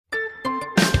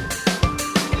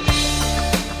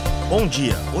Bom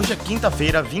dia, hoje é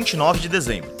quinta-feira, 29 de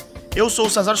dezembro. Eu sou o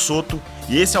César Soto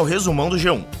e esse é o resumão do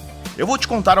G1. Eu vou te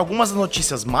contar algumas das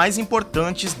notícias mais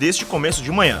importantes deste começo de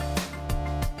manhã.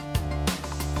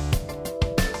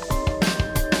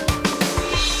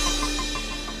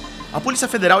 A Polícia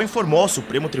Federal informou ao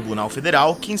Supremo Tribunal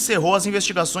Federal que encerrou as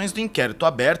investigações do inquérito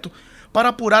aberto para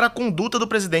apurar a conduta do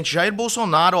presidente Jair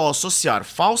Bolsonaro ao associar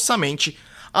falsamente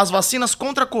as vacinas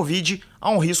contra a Covid a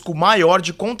um risco maior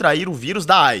de contrair o vírus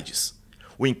da AIDS.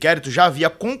 O inquérito já havia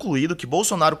concluído que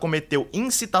Bolsonaro cometeu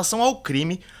incitação ao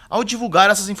crime ao divulgar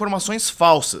essas informações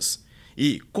falsas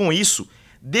e, com isso,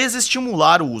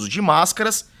 desestimular o uso de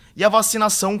máscaras e a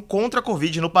vacinação contra a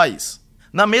Covid no país.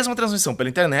 Na mesma transmissão pela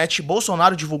internet,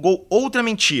 Bolsonaro divulgou outra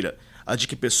mentira, a de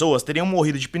que pessoas teriam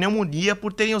morrido de pneumonia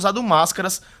por terem usado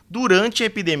máscaras durante a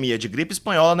epidemia de gripe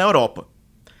espanhola na Europa.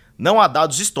 Não há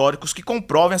dados históricos que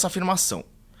comprovem essa afirmação.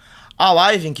 A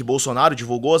live em que Bolsonaro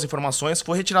divulgou as informações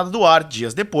foi retirada do ar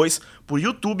dias depois por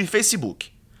YouTube e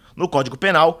Facebook. No Código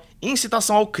Penal,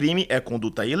 incitação ao crime é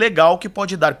conduta ilegal que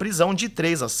pode dar prisão de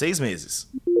 3 a 6 meses.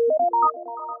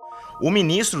 O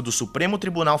ministro do Supremo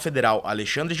Tribunal Federal,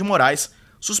 Alexandre de Moraes,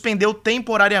 suspendeu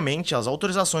temporariamente as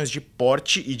autorizações de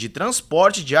porte e de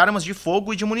transporte de armas de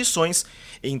fogo e de munições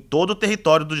em todo o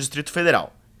território do Distrito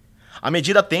Federal. A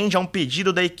medida atende a um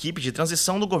pedido da equipe de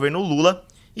transição do governo Lula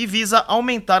e visa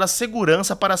aumentar a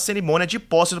segurança para a cerimônia de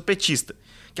posse do petista,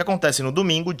 que acontece no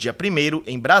domingo, dia 1º,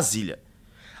 em Brasília.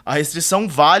 A restrição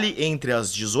vale entre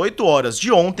as 18 horas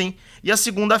de ontem e a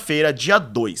segunda-feira, dia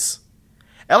 2.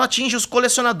 Ela atinge os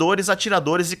colecionadores,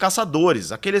 atiradores e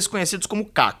caçadores, aqueles conhecidos como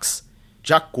CACs.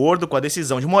 De acordo com a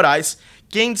decisão de Moraes,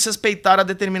 quem desrespeitar a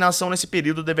determinação nesse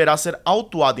período deverá ser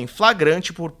autuado em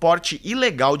flagrante por porte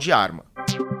ilegal de arma.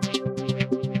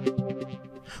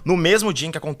 No mesmo dia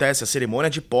em que acontece a cerimônia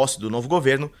de posse do novo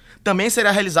governo, também será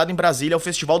realizado em Brasília o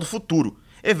Festival do Futuro,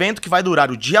 evento que vai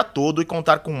durar o dia todo e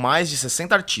contar com mais de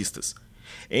 60 artistas.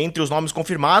 Entre os nomes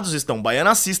confirmados estão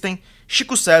Baiana System,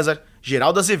 Chico César,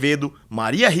 Geraldo Azevedo,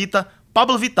 Maria Rita,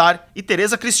 Pablo Vittar e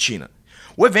Tereza Cristina.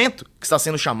 O evento, que está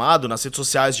sendo chamado nas redes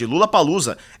sociais de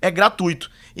Lollapalooza, é gratuito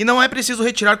e não é preciso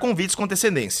retirar convites com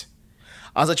antecedência.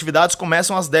 As atividades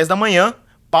começam às 10 da manhã,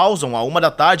 pausam à 1 da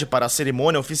tarde para a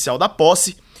cerimônia oficial da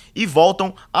posse e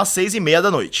voltam às 6h30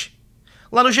 da noite.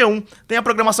 Lá no G1 tem a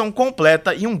programação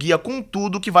completa e um guia com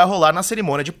tudo que vai rolar na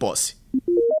cerimônia de posse.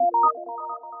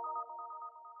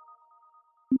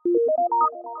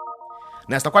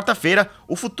 Nesta quarta-feira,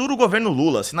 o futuro governo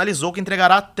Lula sinalizou que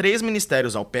entregará 3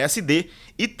 ministérios ao PSD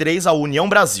e 3 à União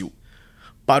Brasil.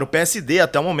 Para o PSD,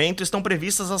 até o momento, estão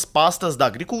previstas as pastas da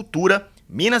Agricultura,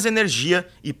 Minas e Energia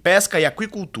e Pesca e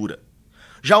Aquicultura.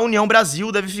 Já a União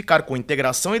Brasil deve ficar com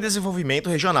Integração e Desenvolvimento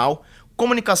Regional,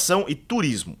 Comunicação e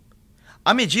Turismo.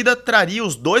 A medida traria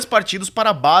os 2 partidos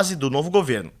para a base do novo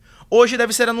governo. Hoje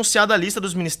deve ser anunciada a lista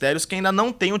dos ministérios que ainda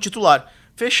não têm o titular,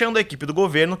 fechando a equipe do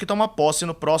governo que toma posse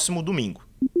no próximo domingo.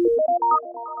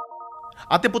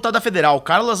 A deputada federal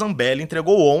Carla Zambelli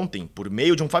entregou ontem, por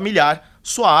meio de um familiar,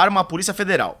 sua arma à Polícia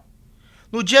Federal.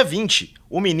 No dia 20,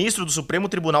 o ministro do Supremo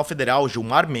Tribunal Federal,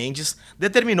 Gilmar Mendes,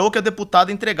 determinou que a deputada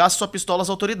entregasse sua pistola às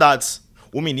autoridades.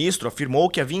 O ministro afirmou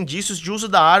que havia indícios de uso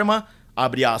da arma,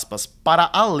 abre aspas, para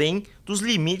além dos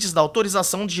limites da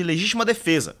autorização de legítima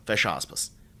defesa, fecha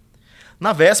aspas.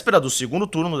 Na véspera do segundo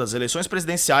turno das eleições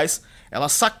presidenciais, ela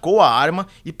sacou a arma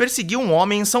e perseguiu um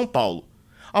homem em São Paulo.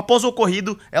 Após o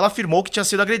ocorrido, ela afirmou que tinha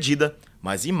sido agredida,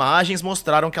 mas imagens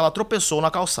mostraram que ela tropeçou na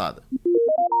calçada.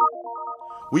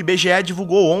 O IBGE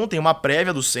divulgou ontem uma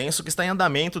prévia do censo que está em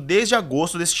andamento desde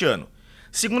agosto deste ano.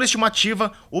 Segundo a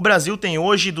estimativa, o Brasil tem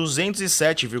hoje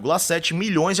 207,7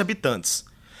 milhões de habitantes.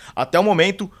 Até o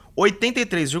momento,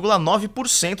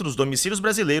 83,9% dos domicílios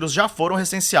brasileiros já foram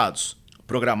recenseados.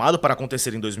 Programado para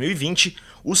acontecer em 2020,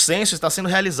 o censo está sendo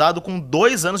realizado com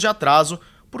 2 anos de atraso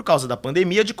por causa da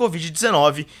pandemia de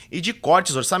Covid-19 e de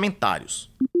cortes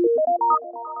orçamentários.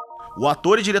 O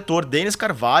ator e diretor Denis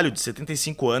Carvalho, de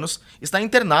 75 anos, está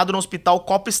internado no Hospital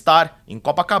Copstar, em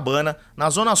Copacabana, na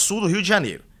zona sul do Rio de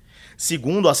Janeiro.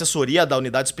 Segundo a assessoria da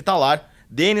unidade hospitalar,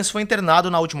 Denis foi internado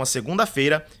na última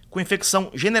segunda-feira com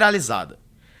infecção generalizada.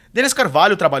 Denis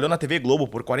Carvalho trabalhou na TV Globo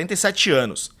por 47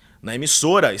 anos. Na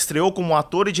emissora, estreou como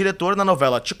ator e diretor na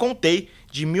novela Te Contei,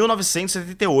 de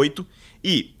 1978,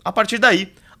 e, a partir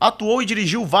daí, atuou e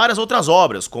dirigiu várias outras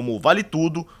obras, como Vale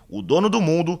Tudo, O Dono do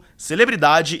Mundo,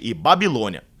 Celebridade e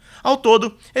Babilônia. Ao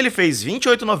todo, ele fez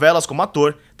 28 novelas como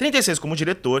ator, 36 como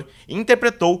diretor e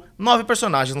interpretou 9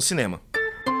 personagens no cinema.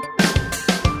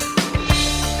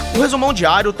 O Resumão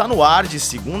Diário tá no ar de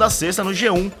segunda a sexta no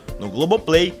G1, no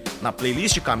Globoplay, na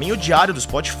playlist Caminho Diário do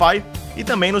Spotify e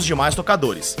também nos demais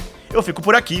tocadores. Eu fico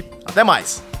por aqui, até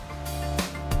mais!